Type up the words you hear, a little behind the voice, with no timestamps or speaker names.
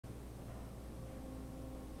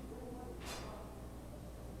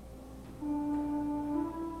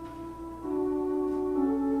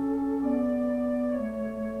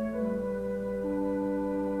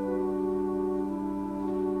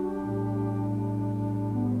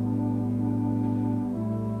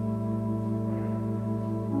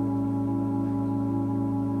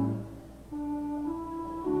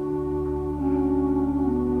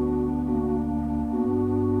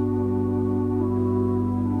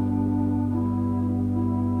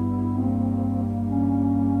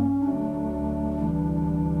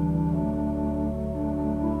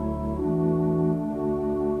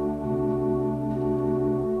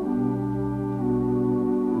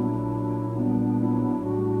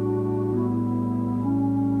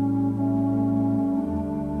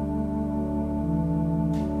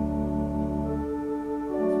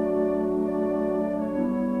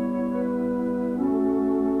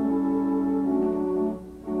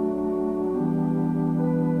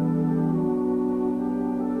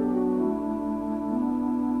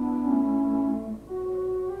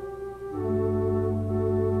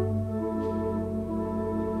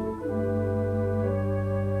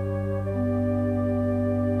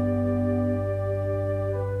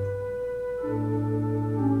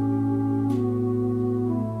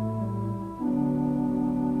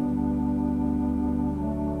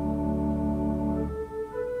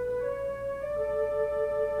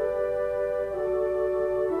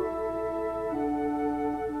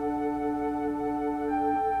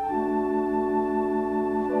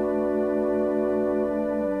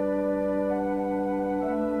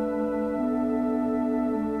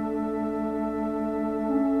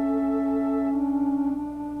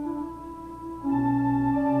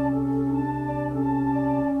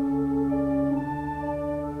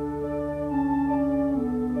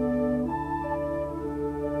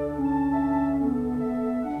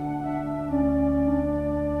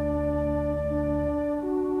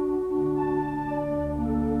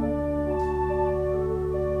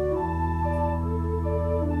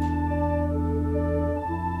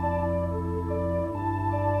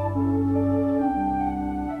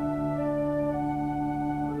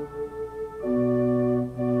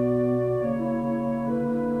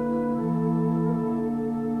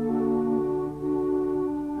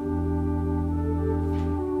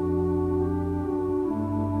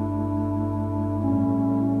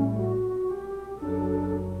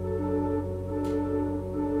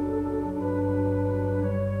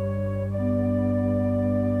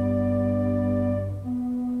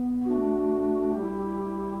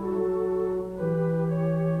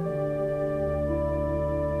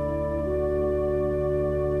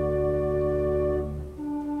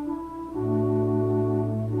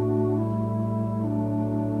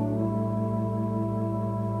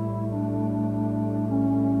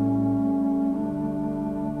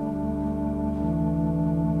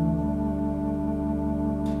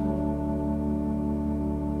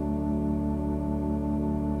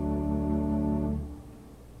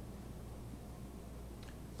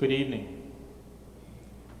Good evening.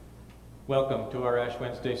 Welcome to our Ash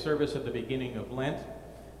Wednesday service at the beginning of Lent.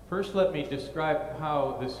 First, let me describe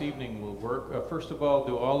how this evening will work. First of all,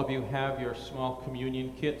 do all of you have your small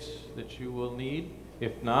communion kits that you will need?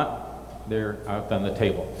 If not, they're out on the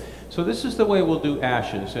table. So this is the way we'll do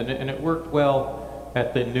ashes, and it worked well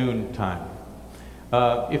at the noon time.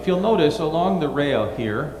 If you'll notice, along the rail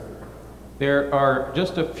here, there are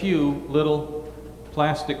just a few little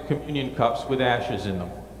plastic communion cups with ashes in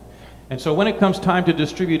them. And so when it comes time to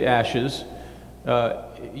distribute ashes,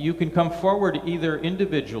 you can come forward either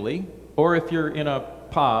individually, or if you're in a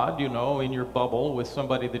pod, you know, in your bubble with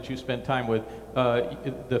somebody that you spend time with,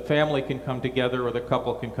 the family can come together or the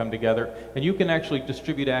couple can come together, and you can actually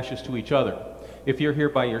distribute ashes to each other. If you're here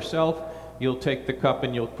by yourself, you'll take the cup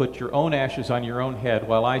and you'll put your own ashes on your own head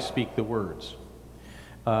while I speak the words.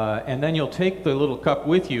 And then you'll take the little cup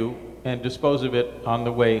with you and dispose of it on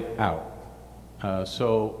the way out.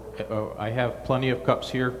 I have plenty of cups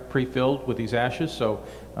here pre-filled with these ashes, so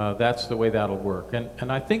that's the way that'll work.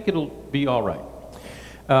 And I think it'll be all right.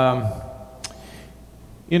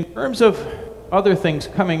 In terms of other things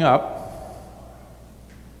coming up,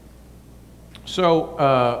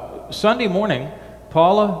 so Sunday morning,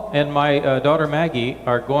 Paula and my daughter Maggie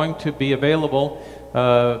are going to be available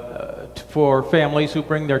for families who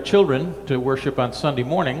bring their children to worship on Sunday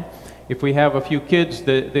morning. If we have a few kids,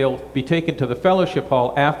 they'll be taken to the fellowship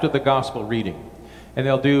hall after the gospel reading. And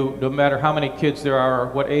they'll do, no matter how many kids there are, or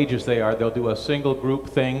what ages they are, they'll do a single group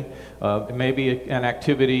thing, maybe an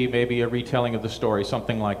activity, maybe a retelling of the story,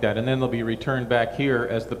 something like that. And then they'll be returned back here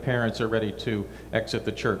as the parents are ready to exit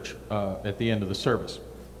the church at the end of the service.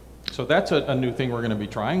 So that's a new thing we're going to be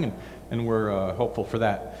trying, and we're hopeful for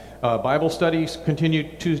that. Bible studies continue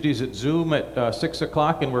Tuesdays at Zoom at 6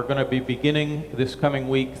 o'clock, and we're going to be beginning this coming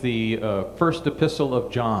week the first epistle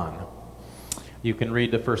of John. You can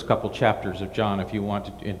read the first couple chapters of John if you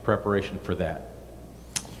want to, in preparation for that.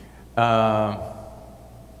 I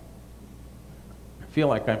feel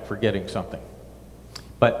like I'm forgetting something,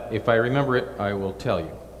 but if I remember it, I will tell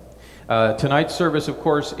you. Tonight's service, of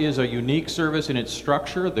course, is a unique service in its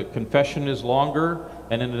structure. The confession is longer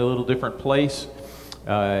and in a little different place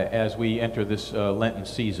as we enter this Lenten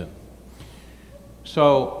season.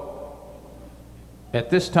 So, at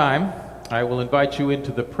this time, I will invite you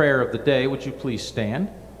into the prayer of the day. Would you please stand?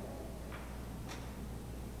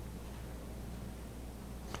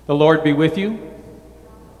 The Lord be with you.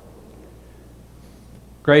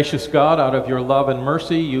 Gracious God, out of your love and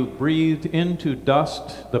mercy, you breathed into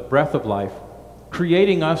dust the breath of life,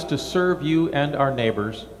 creating us to serve you and our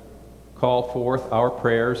neighbors. Call forth our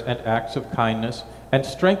prayers and acts of kindness, and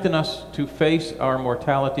strengthen us to face our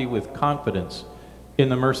mortality with confidence in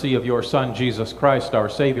the mercy of your Son, Jesus Christ, our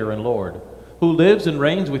Savior and Lord, who lives and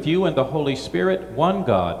reigns with you and the Holy Spirit, one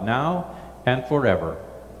God, now and forever.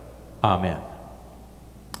 Amen.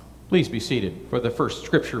 Please be seated for the first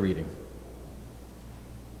scripture reading.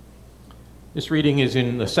 This reading is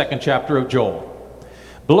in the second chapter of Joel.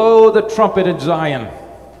 Blow the trumpet in Zion.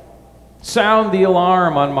 Sound the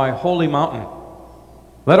alarm on my holy mountain.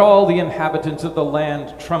 Let all the inhabitants of the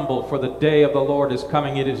land tremble, for the day of the Lord is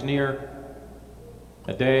coming, it is near.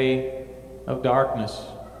 A day of darkness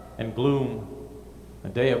and gloom, a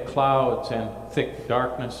day of clouds and thick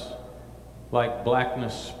darkness. Like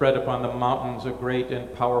blackness spread upon the mountains, a great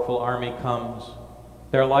and powerful army comes.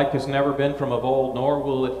 Their like has never been from of old, nor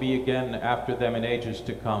will it be again after them in ages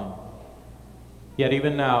to come. Yet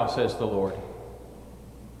even now, says the Lord,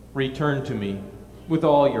 return to me with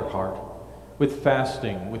all your heart, with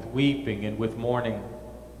fasting, with weeping, and with mourning.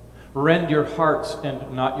 Rend your hearts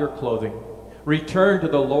and not your clothing. Return to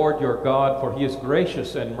the Lord your God, for he is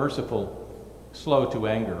gracious and merciful, slow to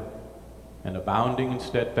anger, and abounding in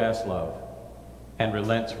steadfast love, and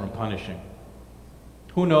relents from punishing.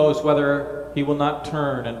 Who knows whether he will not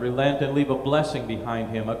turn and relent and leave a blessing behind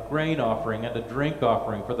him, a grain offering and a drink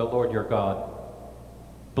offering for the Lord your God.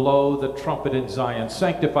 Blow the trumpet in Zion,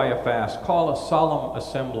 sanctify a fast, call a solemn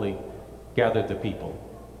assembly, gather the people,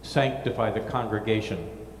 sanctify the congregation,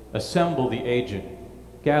 assemble the aged,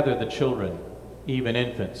 gather the children, even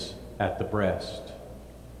infants at the breast.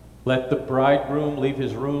 Let the bridegroom leave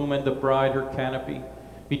his room and the bride her canopy.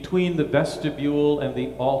 Between the vestibule and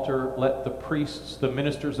the altar, let the priests, the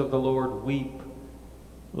ministers of the Lord, weep.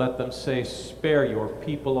 Let them say, spare your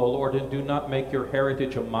people, O Lord, and do not make your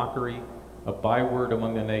heritage a mockery, a byword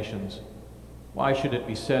among the nations. Why should it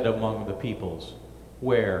be said among the peoples,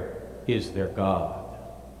 where is their God?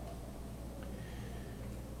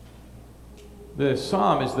 The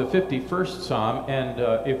psalm is the 51st psalm, and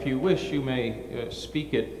if you wish, you may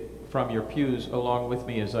speak it from your pews along with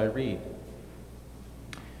me as I read.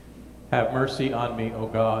 Have mercy on me, O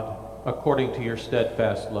God, according to your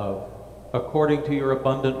steadfast love. According to your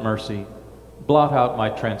abundant mercy, blot out my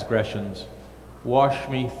transgressions. Wash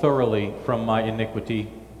me thoroughly from my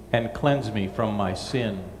iniquity, and cleanse me from my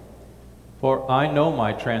sin. For I know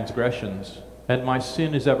my transgressions, and my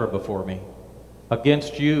sin is ever before me.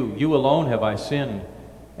 Against you, you alone have I sinned,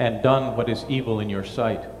 and done what is evil in your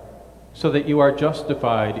sight, so that you are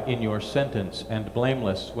justified in your sentence and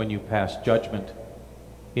blameless when you pass judgment.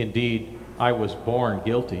 Indeed, I was born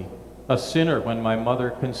guilty, a sinner when my mother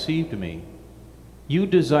conceived me. You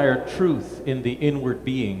desire truth in the inward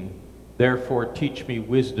being, therefore teach me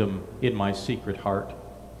wisdom in my secret heart.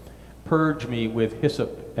 Purge me with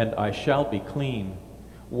hyssop, and I shall be clean.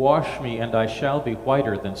 Wash me, and I shall be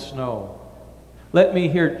whiter than snow. Let me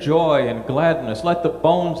hear joy and gladness. Let the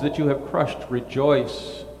bones that you have crushed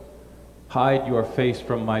rejoice. Hide your face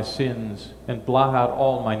from my sins, and blot out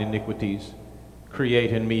all mine iniquities.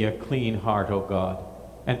 Create in me a clean heart, O God,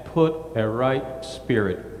 and put a right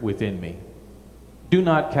spirit within me. Do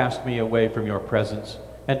not cast me away from your presence,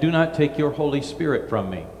 and do not take your Holy Spirit from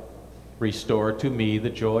me. Restore to me the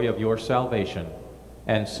joy of your salvation,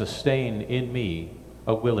 and sustain in me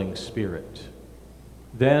a willing spirit.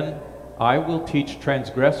 Then I will teach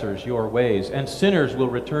transgressors your ways, and sinners will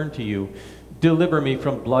return to you. Deliver me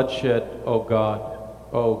from bloodshed, O God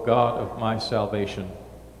of my salvation,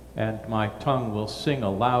 and my tongue will sing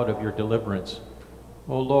aloud of your deliverance.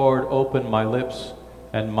 O Lord, open my lips,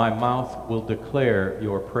 and my mouth will declare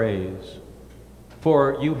your praise.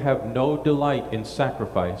 For you have no delight in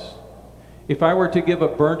sacrifice. If I were to give a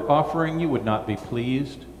burnt offering, you would not be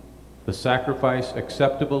pleased. The sacrifice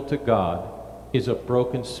acceptable to God is a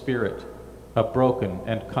broken spirit, a broken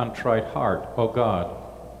and contrite heart, O God,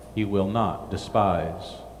 you will not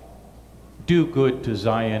despise. Do good to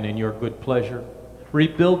Zion in your good pleasure.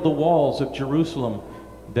 Rebuild the walls of Jerusalem.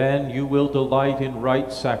 Then you will delight in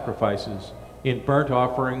right sacrifices, in burnt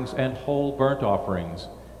offerings and whole burnt offerings.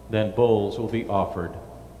 Then bulls will be offered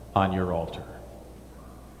on your altar.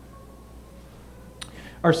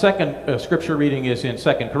 Our second scripture reading is in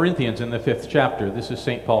 2 Corinthians in the 5th chapter. This is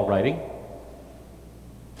St. Paul writing.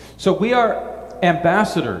 So we are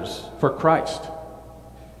ambassadors for Christ.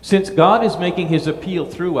 Since God is making his appeal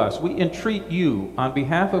through us, we entreat you on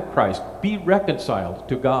behalf of Christ, be reconciled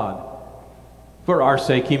to God. For our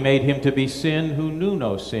sake he made him to be sin who knew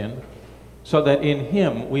no sin, so that in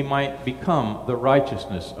him we might become the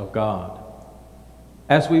righteousness of God.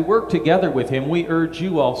 As we work together with him, we urge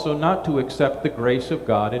you also not to accept the grace of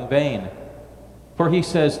God in vain. For he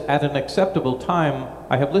says, at an acceptable time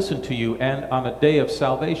I have listened to you, and on a day of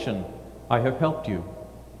salvation I have helped you.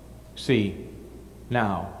 See,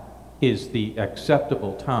 now is the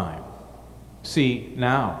acceptable time. See,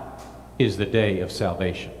 now is the day of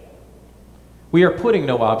salvation. We are putting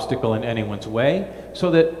no obstacle in anyone's way,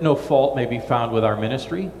 so that no fault may be found with our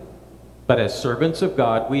ministry. But as servants of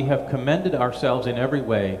God, we have commended ourselves in every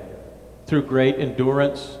way, through great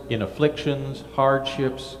endurance in afflictions,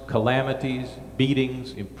 hardships, calamities,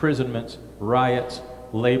 beatings, imprisonments, riots,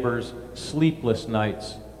 labors, sleepless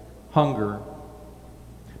nights, hunger,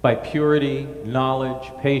 by purity, knowledge,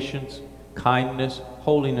 patience, kindness,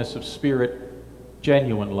 holiness of spirit,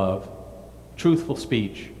 genuine love, truthful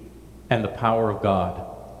speech, and the power of God,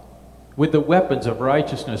 with the weapons of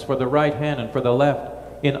righteousness for the right hand and for the left,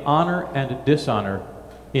 in honor and dishonor,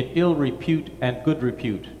 in ill repute and good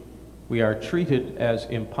repute. We are treated as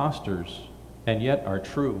impostors, and yet are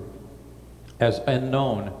true, as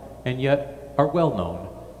unknown, and yet are well known,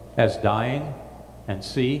 as dying, and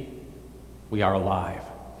see, we are alive,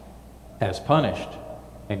 as punished,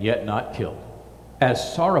 and yet not killed,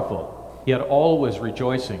 as sorrowful, yet always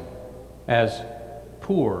rejoicing, as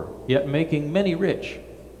poor, yet making many rich,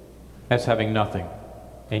 as having nothing,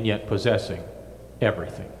 and yet possessing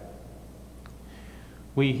everything.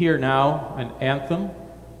 We hear now an anthem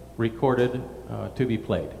recorded to be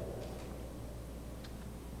played.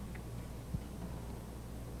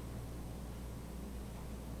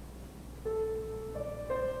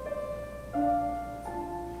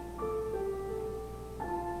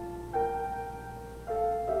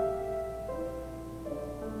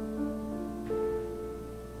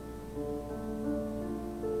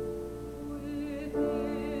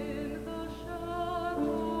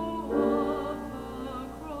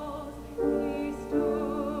 He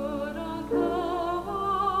stood on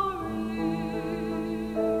Calvary.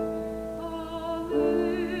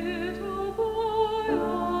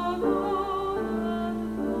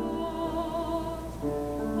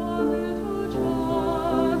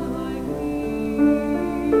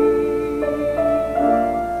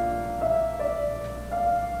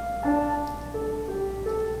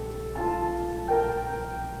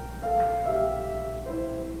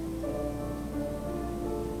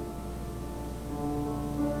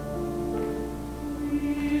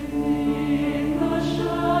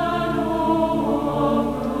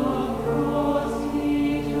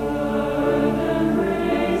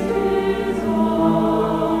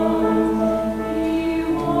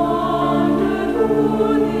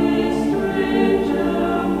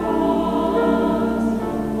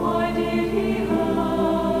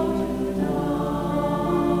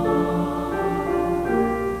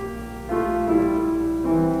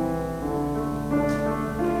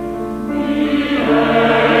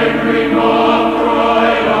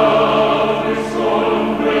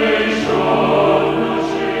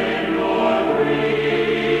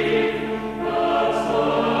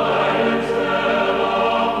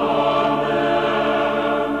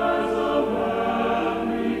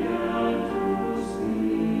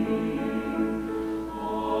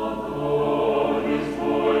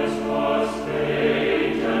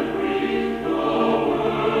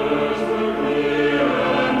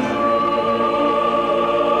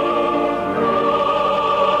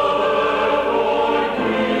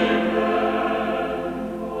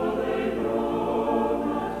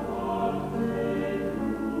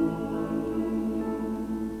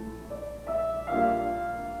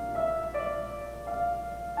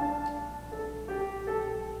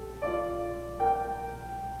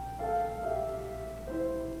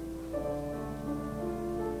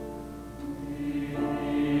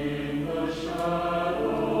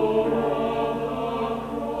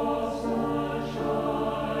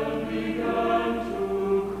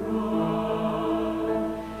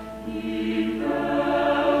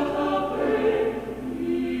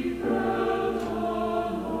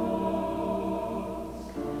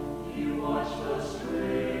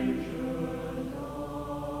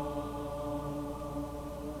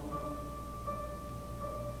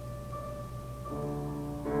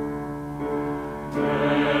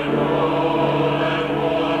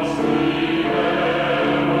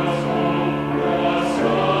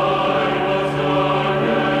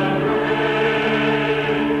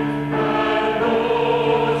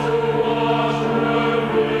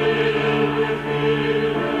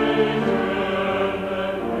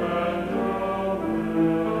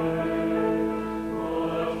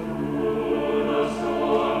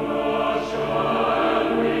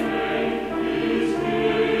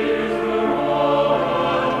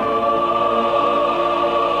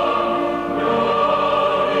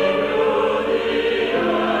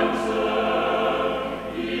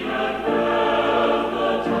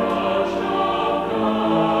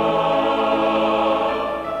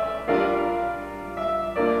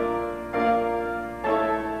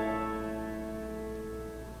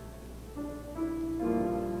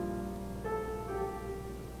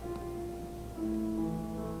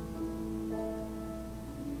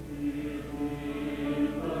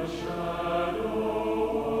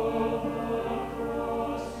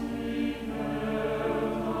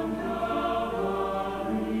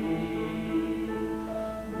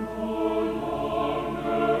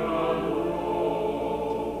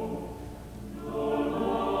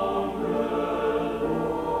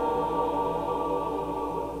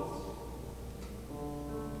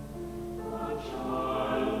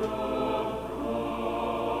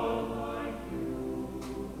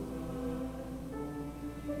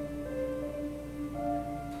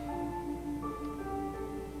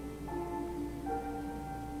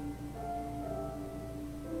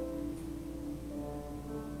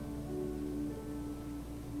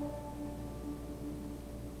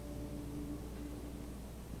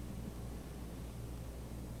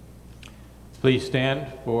 Please stand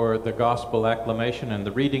for the gospel acclamation and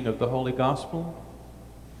the reading of the Holy Gospel.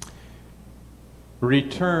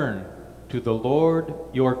 Return to the Lord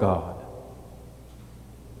your God.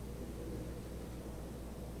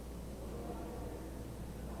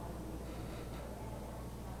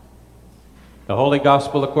 The Holy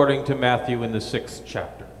Gospel according to Matthew in the 6th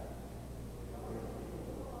chapter.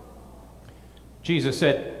 Jesus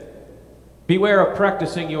said, "Beware of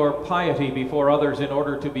practicing your piety before others in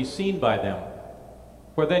order to be seen by them,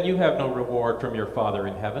 for then you have no reward from your Father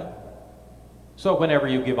in heaven. So whenever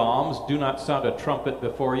you give alms, do not sound a trumpet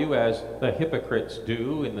before you as the hypocrites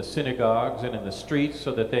do in the synagogues and in the streets,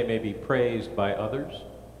 so that they may be praised by others.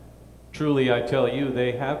 Truly I tell you,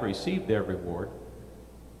 they have received their reward.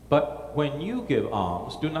 But when you give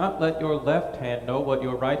alms, do not let your left hand know what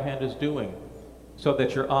your right hand is doing, so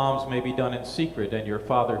that your alms may be done in secret, and your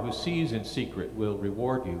Father who sees in secret will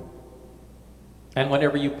reward you. And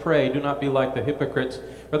whenever you pray, do not be like the hypocrites,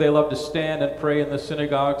 for they love to stand and pray in the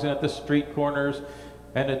synagogues and at the street corners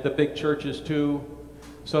and at the big churches too,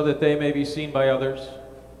 so that they may be seen by others.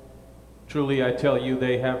 Truly I tell you,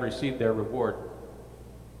 they have received their reward.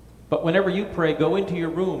 But whenever you pray, go into your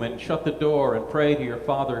room and shut the door and pray to your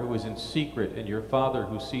Father who is in secret, and your Father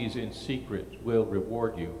who sees in secret will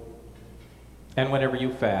reward you. And whenever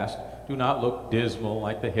you fast, do not look dismal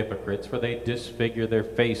like the hypocrites, for they disfigure their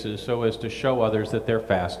faces so as to show others that they're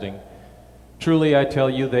fasting. Truly I tell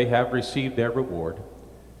you, they have received their reward.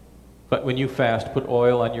 But when you fast, put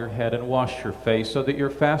oil on your head and wash your face, so that your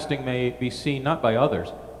fasting may be seen not by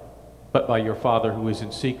others, but by your Father who is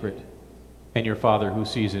in secret. And your Father who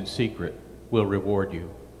sees in secret will reward you.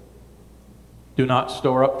 Do not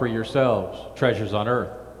store up for yourselves treasures on earth,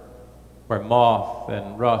 where moth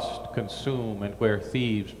and rust consume and where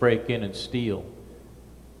thieves break in and steal.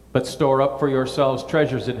 But store up for yourselves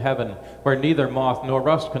treasures in heaven, where neither moth nor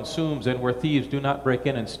rust consumes and where thieves do not break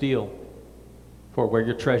in and steal. For where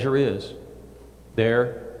your treasure is,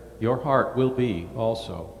 there your heart will be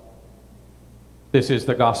also." This is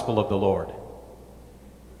the gospel of the Lord.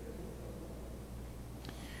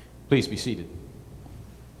 Please be seated.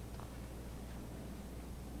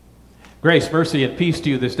 Grace, mercy, and peace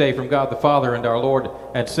to you this day from God the Father and our Lord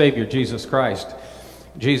and Savior, Jesus Christ.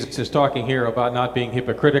 Jesus is talking here about not being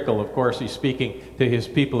hypocritical. Of course, he's speaking to his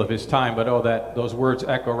people of his time, but those words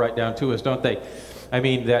echo right down to us, don't they? I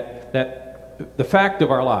mean, that the fact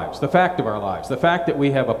of our lives, the fact that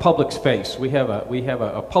we have a public face, we have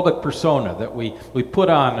a public persona that we put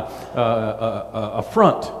on a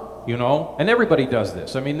front, you know, and everybody does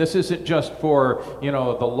this. I mean, this isn't just for, you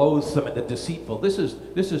know, the loathsome and the deceitful. This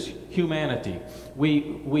is humanity.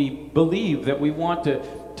 We believe that we want to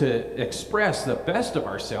express the best of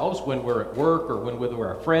ourselves when we're at work or when we're with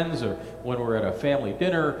our friends or when we're at a family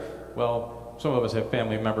dinner. Well, some of us have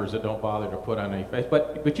family members that don't bother to put on any face,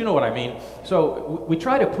 but you know what I mean. So we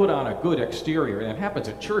try to put on a good exterior, and it happens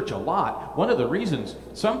at church a lot. One of the reasons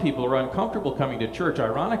some people are uncomfortable coming to church,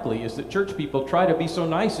 ironically, is that church people try to be so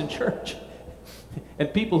nice in church.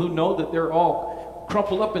 And people who know that they're all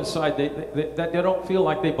crumpled up inside, they don't feel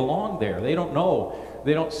like they belong there. They don't know,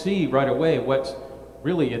 they don't see right away what's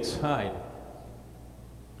really inside.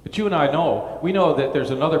 But you and I know, we know that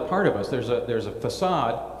there's another part of us. There's a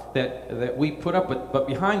facade that we put up, but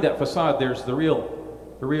behind that facade there's the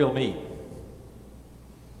real me.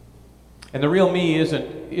 And the real me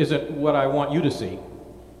isn't what I want you to see.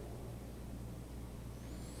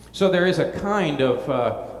 So there is a kind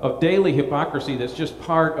of daily hypocrisy that's just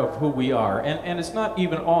part of who we are, and it's not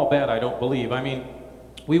even all bad, I don't believe. I mean,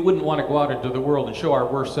 we wouldn't want to go out into the world and show our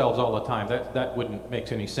worst selves all the time. That wouldn't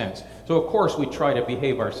make any sense. So of course we try to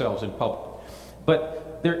behave ourselves in public. But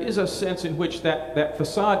there is a sense in which that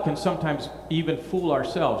facade can sometimes even fool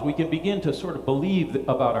ourselves. We can begin to sort of believe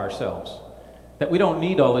about ourselves that we don't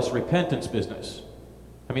need all this repentance business.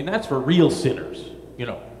 I mean, that's for real sinners, you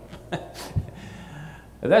know.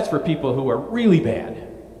 That's for people who are really bad.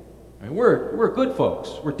 I mean, we're good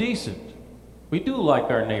folks. We're decent. We do like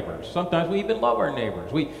our neighbors. Sometimes we even love our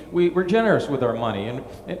neighbors. We're generous with our money,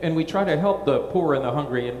 and we try to help the poor and the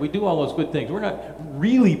hungry, and we do all those good things. We're not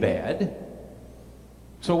really bad.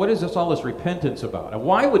 So what is all this repentance about? And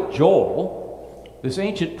why would Joel, this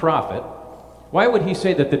ancient prophet, why would he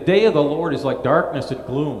say that the day of the Lord is like darkness and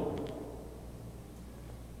gloom?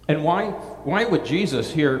 And why would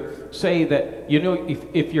Jesus here say that, you know,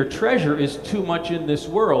 if your treasure is too much in this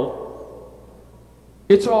world,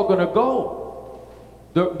 it's all going to go.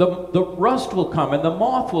 The rust will come, and the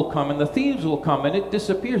moth will come, and the thieves will come, and it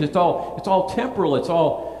disappears. It's all temporal. It's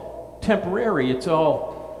all temporary. It's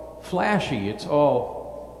all flashy. It's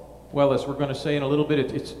all, well, as we're going to say in a little bit,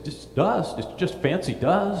 it's just dust. It's just fancy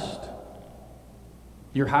dust.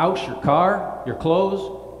 Your house, your car, your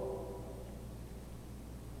clothes,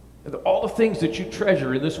 all the things that you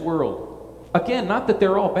treasure in this world. Again, not that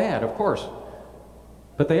they're all bad, of course,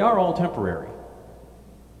 but they are all temporary.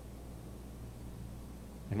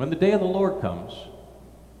 And when the day of the Lord comes,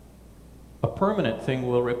 a permanent thing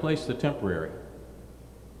will replace the temporary.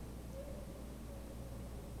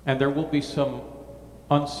 And there will be some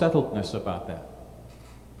unsettledness about that.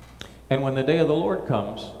 And when the day of the Lord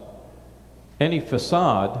comes, any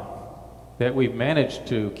facade that we've managed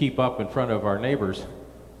to keep up in front of our neighbors,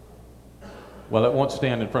 well, it won't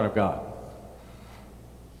stand in front of God.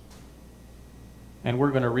 And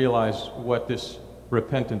we're going to realize what this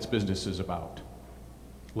repentance business is about.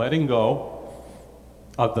 Letting go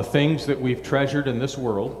of the things that we've treasured in this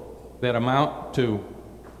world that amount to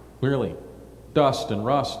really dust and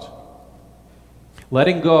rust.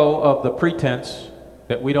 Letting go of the pretense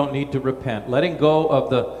that we don't need to repent. Letting go of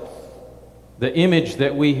the image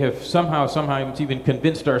that we have sometimes even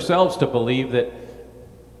convinced ourselves to believe that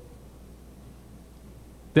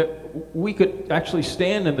we could actually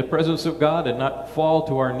stand in the presence of God and not fall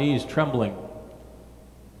to our knees trembling.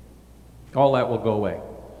 All that will go away.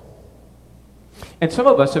 And some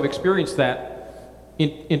of us have experienced that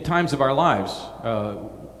in times of our lives.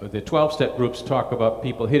 The 12-step groups talk about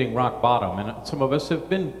people hitting rock bottom, and some of us have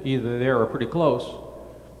been either there or pretty close.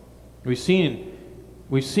 We've seen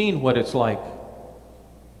what it's like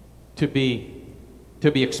to be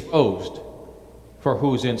exposed for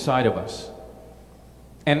who's inside of us.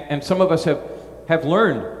 And some of us have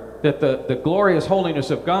learned that the glorious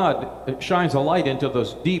holiness of God shines a light into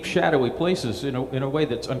those deep, shadowy places in a way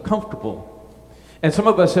that's uncomfortable. And some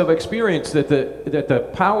of us have experienced that the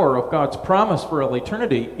power of God's promise for all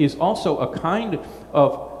eternity is also a kind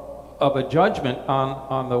of a judgment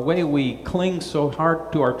on the way we cling so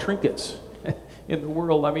hard to our trinkets in the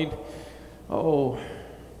world. I mean,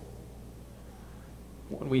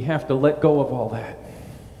 when we have to let go of all that.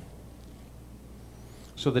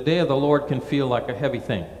 So the day of the Lord can feel like a heavy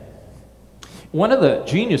thing. One of the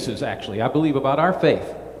geniuses, actually, I believe, about our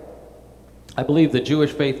faith, I believe the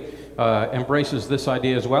Jewish faith embraces this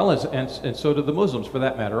idea as well, and so do the Muslims, for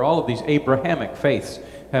that matter. All of these Abrahamic faiths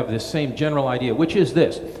have this same general idea, which is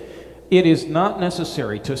this: it is not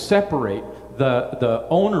necessary to separate the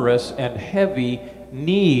onerous and heavy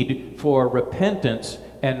need for repentance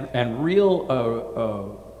and a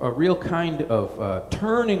real kind of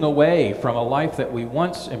turning away from a life that we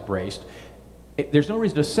once embraced. There's no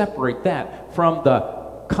reason to separate that from the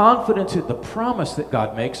confidence in the promise that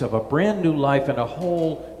God makes of a brand new life and a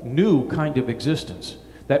whole new kind of existence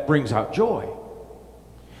that brings out joy.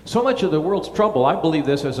 So much of the world's trouble, I believe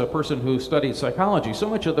this as a person who studied psychology, so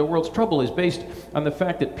much of the world's trouble is based on the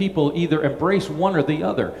fact that people either embrace one or the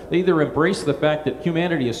other. They either embrace the fact that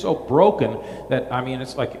humanity is so broken that, I mean,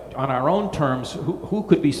 it's like on our own terms, who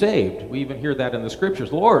could be saved? We even hear that in the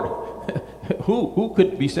scriptures. Lord, who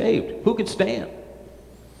could be saved? Who could stand?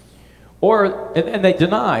 And they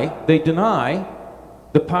deny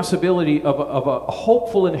the possibility of a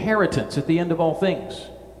hopeful inheritance at the end of all things,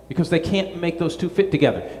 because they can't make those two fit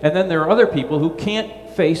together. And then there are other people who can't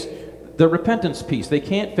face the repentance piece. They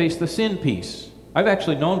can't face the sin piece. I've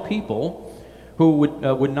actually known people who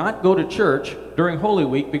would not go to church during Holy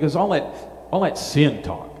Week because all that sin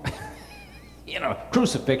talk,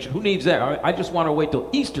 crucifixion. Who needs that? I just want to wait till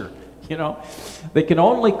Easter. They can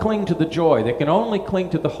only cling to the joy. They can only cling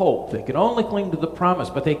to the hope. They can only cling to the promise,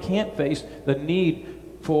 but they can't face the need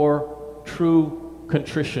for true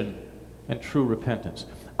contrition and true repentance.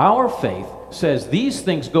 Our faith says these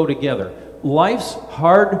things go together. Life's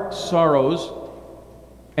hard sorrows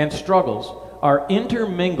and struggles are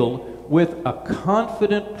intermingled with a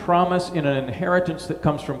confident promise in an inheritance that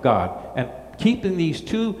comes from God. And keeping these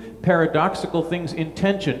two paradoxical things in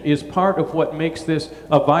tension is part of what makes this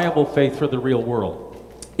a viable faith for the real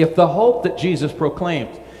world. If the hope that Jesus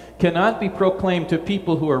proclaimed cannot be proclaimed to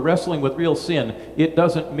people who are wrestling with real sin, it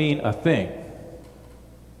doesn't mean a thing.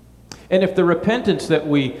 And if the repentance that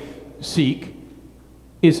we seek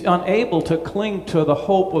is unable to cling to the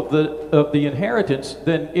hope of the inheritance,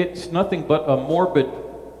 then it's nothing but a morbid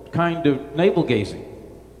kind of navel-gazing.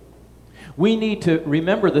 We need to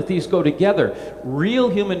remember that these go together. Real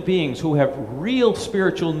human beings who have real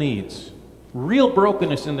spiritual needs, real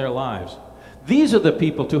brokenness in their lives. These are the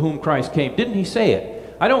people to whom Christ came. Didn't he say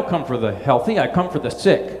it? I don't come for the healthy, I come for the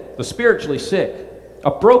sick, the spiritually sick. A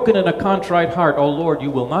broken and a contrite heart, O Lord, you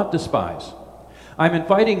will not despise. I'm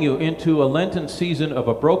inviting you into a Lenten season of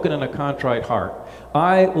a broken and a contrite heart.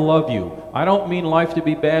 I love you. I don't mean life to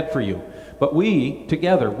be bad for you. But we,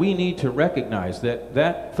 together, we need to recognize that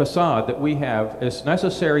that facade that we have, as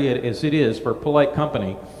necessary as it is for polite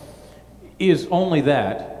company, is only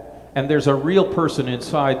that. And there's a real person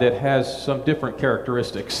inside that has some different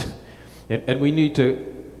characteristics. And we need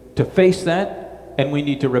to face that, and we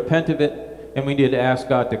need to repent of it, and we need to ask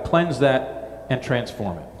God to cleanse that and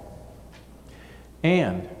transform it.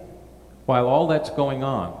 And while all that's going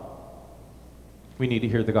on, we need to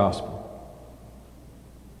hear the gospel.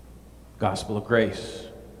 Gospel of grace.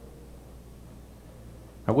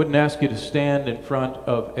 I wouldn't ask you to stand in front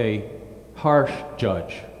of a harsh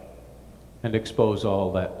judge and expose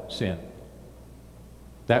all that sin.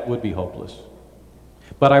 That would be hopeless.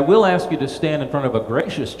 But I will ask you to stand in front of a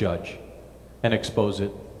gracious judge and expose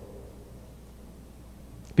it.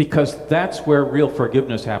 Because that's where real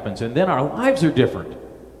forgiveness happens. And then our lives are different.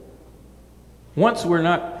 Once we're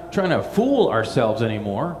not trying to fool ourselves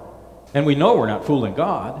anymore, and we know we're not fooling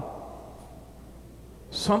God,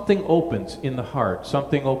 something opens in the heart,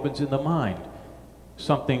 something opens in the mind,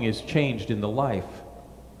 something is changed in the life,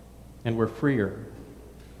 and we're freer.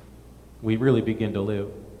 We really begin to live.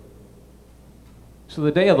 So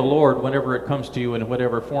the day of the Lord, whenever it comes to you, in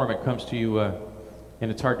whatever form it comes to you, and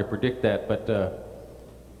it's hard to predict that, but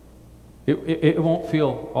it won't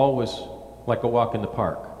feel always like a walk in the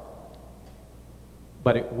park.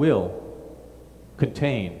 But it will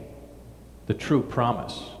contain the true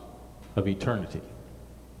promise of eternity.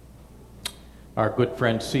 Our good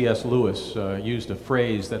friend C.S. Lewis used a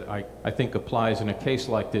phrase that I think applies in a case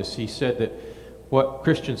like this. He said that what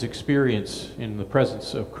Christians experience in the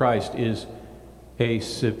presence of Christ is a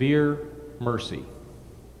severe mercy.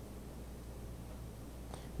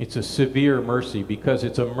 It's a severe mercy because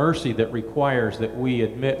it's a mercy that requires that we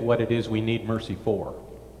admit what it is we need mercy for.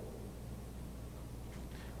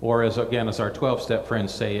 Or as our 12-step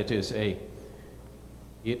friends say, it is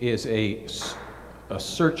a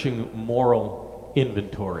searching moral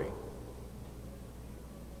inventory.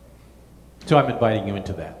 So I'm inviting you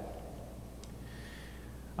into that.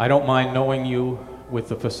 I don't mind knowing you with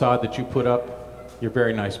the facade that you put up. You're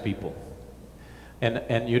very nice people.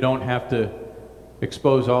 And you don't have to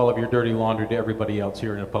expose all of your dirty laundry to everybody else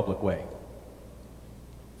here in a public way.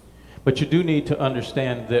 But you do need to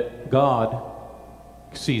understand that God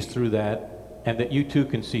sees through that, and that you too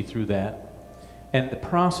can see through that. And the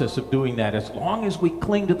process of doing that, as long as we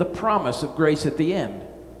cling to the promise of grace at the end,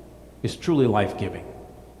 is truly life-giving.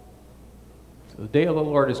 So the day of the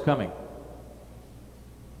Lord is coming.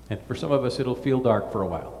 And for some of us, it'll feel dark for a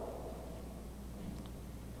while.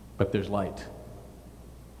 But there's light.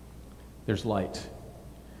 There's light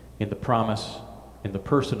in the promise, in the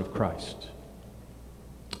person of Christ.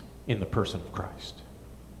 In the person of Christ.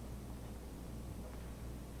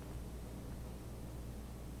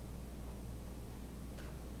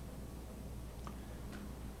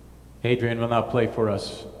 Adrian will now play for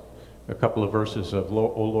us a couple of verses of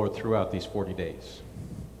O Lord throughout these 40 days.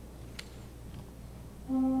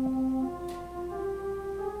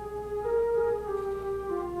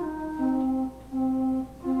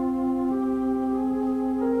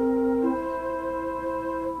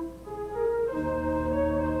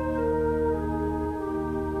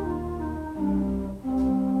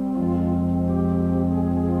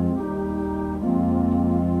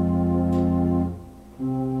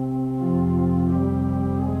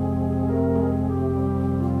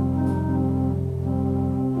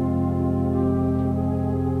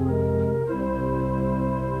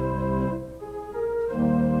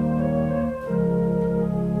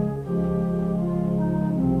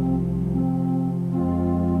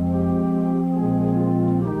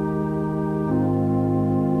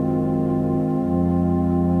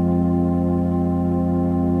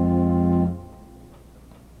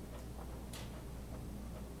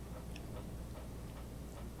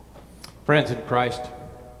 Friends in Christ,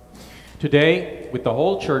 today, with the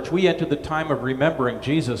whole church, we enter the time of remembering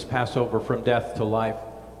Jesus' Passover from death to life,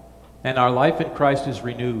 and our life in Christ is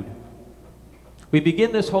renewed. We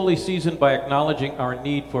begin this holy season by acknowledging our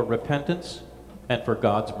need for repentance and for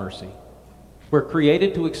God's mercy. We're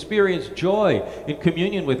created to experience joy in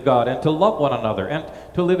communion with God and to love one another and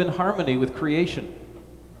to live in harmony with creation.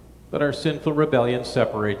 But our sinful rebellion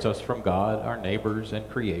separates us from God, our neighbors, and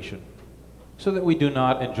creation, so that we do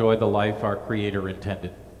not enjoy the life our Creator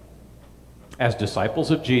intended. As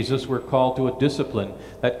disciples of Jesus, we're called to a discipline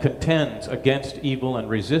that contends against evil and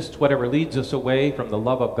resists whatever leads us away from the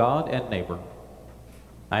love of God and neighbor.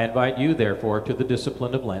 I invite you, therefore, to the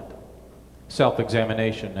discipline of Lent,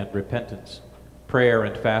 self-examination and repentance, prayer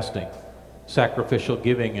and fasting, sacrificial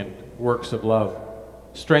giving and works of love,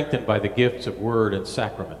 strengthened by the gifts of word and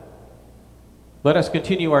sacrament. Let us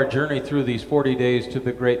continue our journey through these 40 days to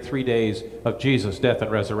the great 3 days of Jesus' death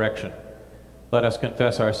and resurrection. Let us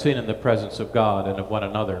confess our sin in the presence of God and of one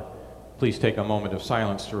another. Please take a moment of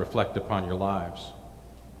silence to reflect upon your lives.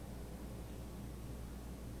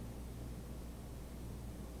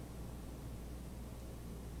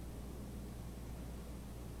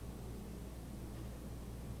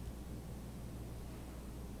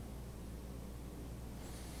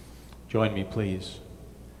 Join me, please.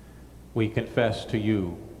 We confess to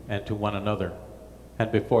you and to one another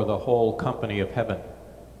and before the whole company of heaven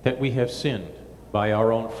that we have sinned by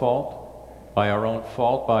our own fault, by our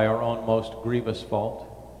own most grievous fault,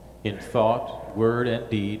 in thought, word, and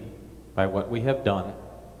deed, by what we have done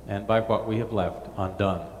and by what we have left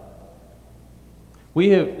undone. We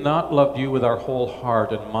have not loved you with our whole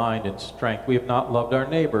heart and mind and strength. We have not loved our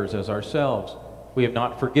neighbors as ourselves. We have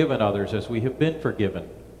not forgiven others as we have been forgiven.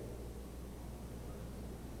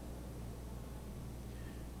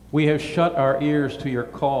 We have shut our ears to your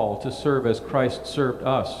call to serve as Christ served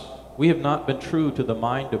us. We have not been true to the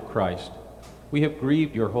mind of Christ. We have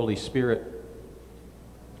grieved your Holy Spirit.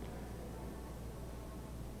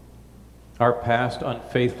 Our past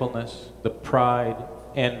unfaithfulness, the pride,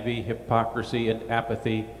 envy, hypocrisy, and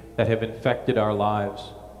apathy that have infected our lives,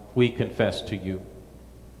 we confess to you.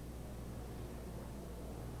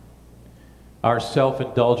 Our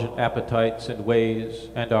self-indulgent appetites and ways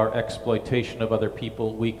and our exploitation of other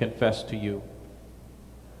people, we confess to you.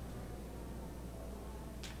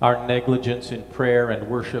 Our negligence in prayer and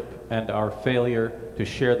worship and our failure to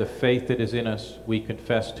share the faith that is in us, we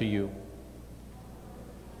confess to you.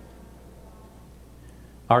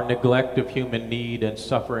 Our neglect of human need and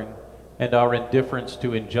suffering and our indifference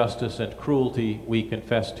to injustice and cruelty, we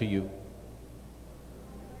confess to you.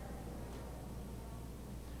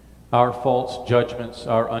 Our false judgments,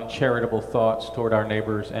 our uncharitable thoughts toward our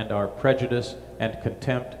neighbors, and our prejudice and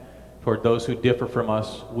contempt toward those who differ from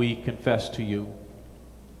us, we confess to you.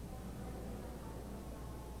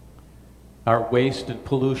 Our waste and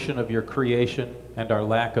pollution of your creation and our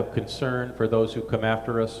lack of concern for those who come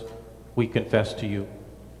after us, we confess to you.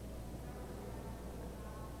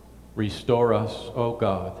 Restore us, O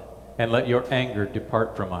God, and let your anger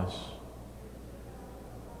depart from us.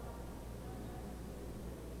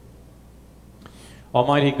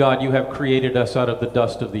 Almighty God, you have created us out of the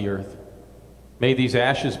dust of the earth. May these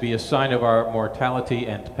ashes be a sign of our mortality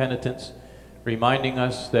and penitence, reminding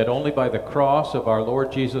us that only by the cross of our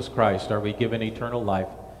Lord Jesus Christ are we given eternal life,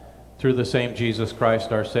 through the same Jesus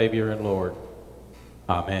Christ, our Savior and Lord.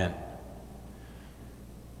 Amen.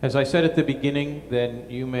 As I said at the beginning, then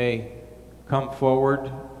you may come forward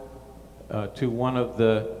to one of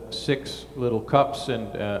the 6 little cups,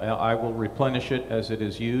 and I will replenish it as it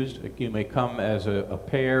is used. You may come as a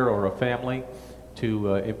pair or a family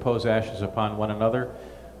to impose ashes upon one another,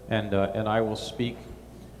 and I will speak.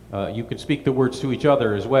 You can speak the words to each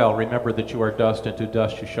other as well. Remember that you are dust, and to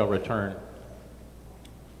dust you shall return.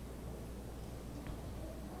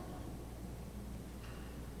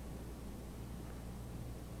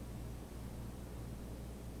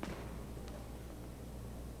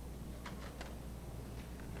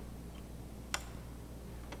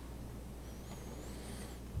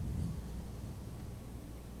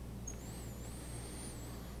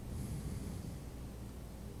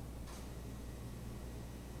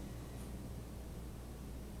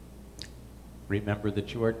 Remember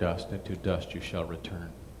that you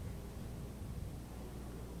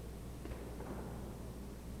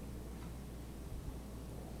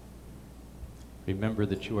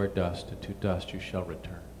are dust, and to dust you shall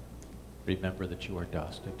return. Remember that you are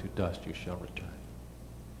dust, and to dust you shall return.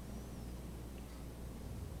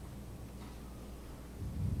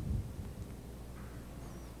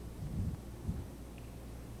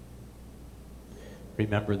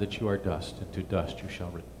 Remember that you are dust, and to dust you shall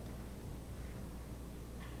return. Remember that you are dust, and to dust you shall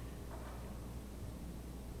return.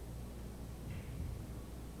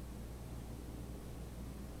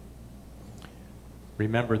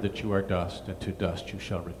 Remember that you are dust, and to dust you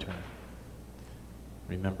shall return.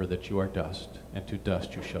 Remember that you are dust, and to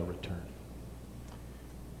dust you shall return.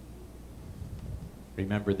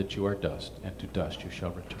 Remember that you are dust, and to dust you shall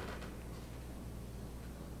return.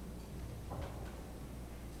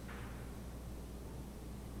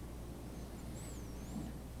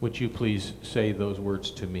 Would you please say those words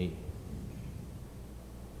to me?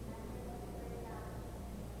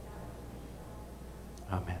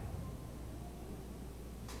 Amen.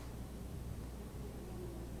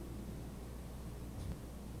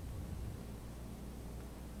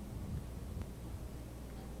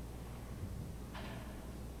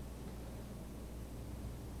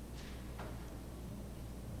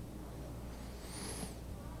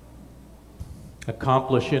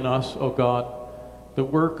 Accomplish in us, O God, the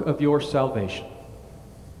work of your salvation.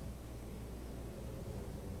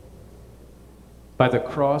 By the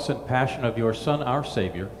cross and passion of your Son, our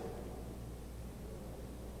Savior,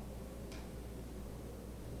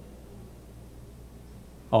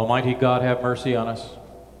 Almighty God, have mercy on us.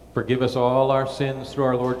 Forgive us all our sins through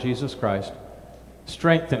our Lord Jesus Christ.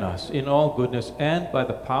 Strengthen us in all goodness, and by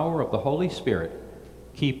the power of the Holy Spirit,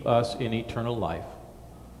 keep us in eternal life.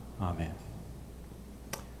 Amen.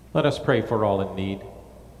 Let us pray for all in need.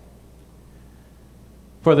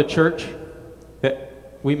 For the church,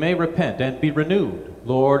 that we may repent and be renewed,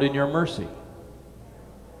 Lord, in your mercy.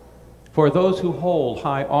 For those who hold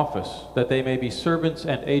high office, that they may be servants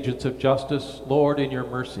and agents of justice, Lord, in your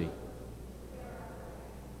mercy.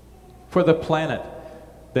 For the planet,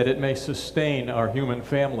 that it may sustain our human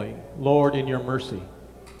family, Lord, in your mercy.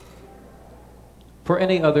 For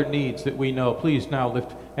any other needs that we know, please now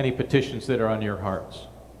lift any petitions that are on your hearts.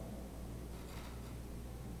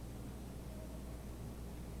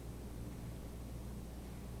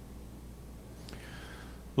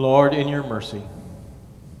 Lord, in your mercy,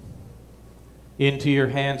 into your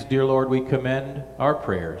hands, dear Lord, we commend our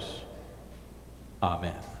prayers.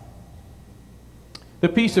 Amen. The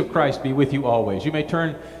peace of Christ be with you always. You may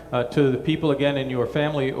turn to the people again in your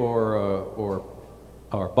family or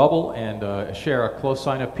bubble and share a close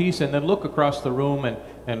sign of peace, and then look across the room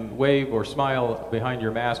and wave or smile behind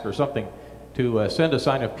your mask or something to send a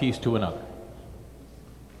sign of peace to another.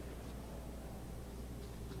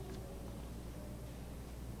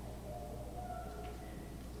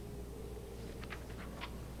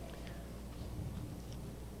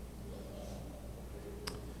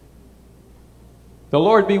 The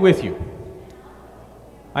Lord be with you.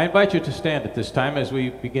 I invite you to stand at this time as we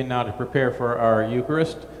begin now to prepare for our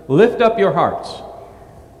Eucharist. Lift up your hearts.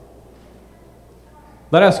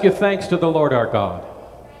 Let us give thanks to the Lord our God.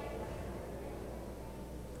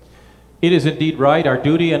 It is indeed right, our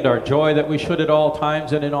duty and our joy, that we should at all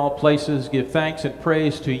times and in all places give thanks and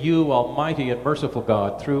praise to you, Almighty and merciful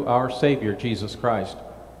God, through our Savior, Jesus Christ.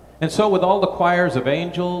 And so with all the choirs of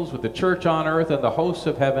angels, with the church on earth and the hosts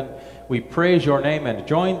of heaven, we praise your name and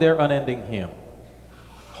join their unending hymn.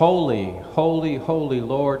 Holy, holy, holy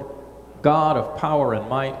Lord, God of power and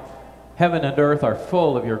might, heaven and earth are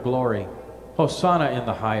full of your glory. Hosanna in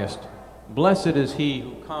the highest. Blessed is he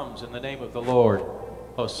who comes in the name of the Lord.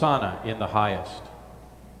 Hosanna in the highest.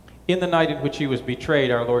 In the night in which he was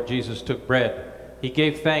betrayed, our Lord Jesus took bread. He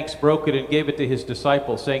gave thanks, broke it, and gave it to his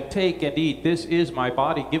disciples, saying, "Take and eat. This is my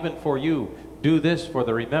body given for you. Do this for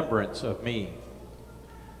the remembrance of me."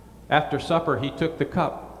 After supper, he took the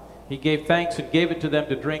cup. He gave thanks and gave it to them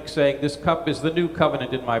to drink, saying, "This cup is the new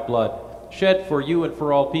covenant in my blood, shed for you and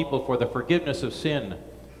for all people for the forgiveness of sin.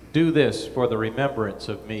 Do this for the remembrance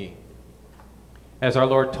of me." As our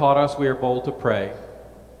Lord taught us, we are bold to pray.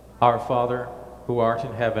 Our Father, who art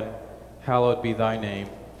in heaven, hallowed be thy name.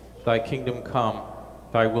 Thy kingdom come,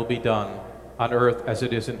 thy will be done, on earth as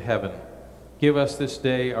it is in heaven. Give us this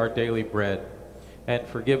day our daily bread, and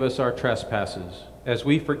forgive us our trespasses, as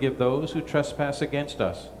we forgive those who trespass against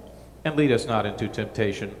us. And lead us not into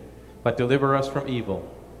temptation, but deliver us from evil.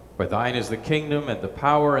 For thine is the kingdom, and the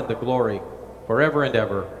power, and the glory, forever and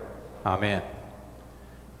ever. Amen.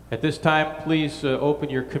 At this time, please open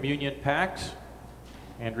your communion packs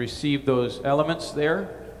and receive those elements there.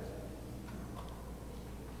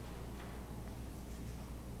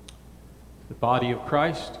 The body of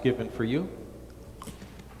Christ given for you.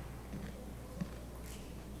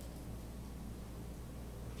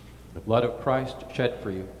 The blood of Christ shed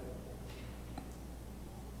for you.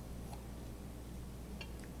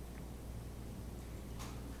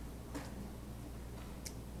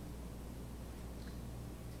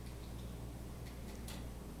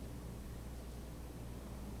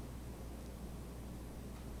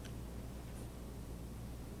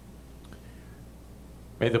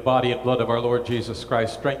 May the body and blood of our Lord Jesus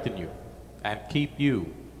Christ strengthen you and keep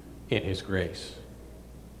you in his grace.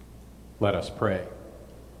 Let us pray.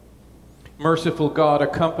 Merciful God,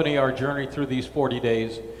 accompany our journey through these 40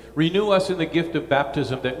 days. Renew us in the gift of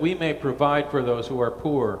baptism, that we may provide for those who are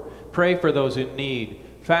poor, pray for those in need,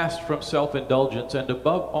 fast from self-indulgence, and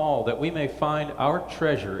above all, that we may find our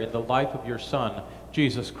treasure in the life of your Son,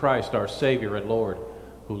 Jesus Christ, our Savior and Lord,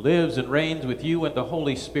 who lives and reigns with you and the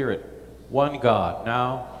Holy Spirit, one God,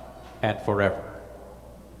 now and forever.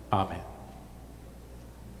 Amen.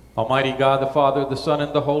 Almighty God, the Father, the Son,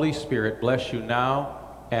 and the Holy Spirit, bless you now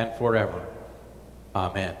and forever.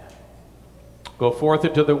 Amen. Go forth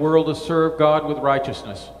into the world to serve God with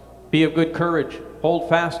righteousness. Be of good courage. Hold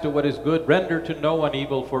fast to what is good. Render to no one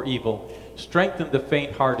evil for evil. Strengthen the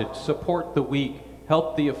faint-hearted. Support the weak.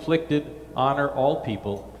 Help the afflicted. Honor all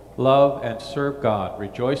people. Love and serve God,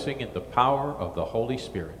 rejoicing in the power of the Holy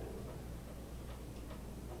Spirit.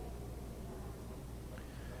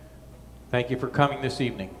 Thank you for coming this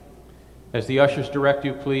evening. As the ushers direct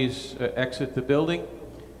you, please exit the building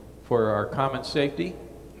for our common safety,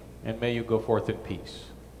 and may you go forth in peace.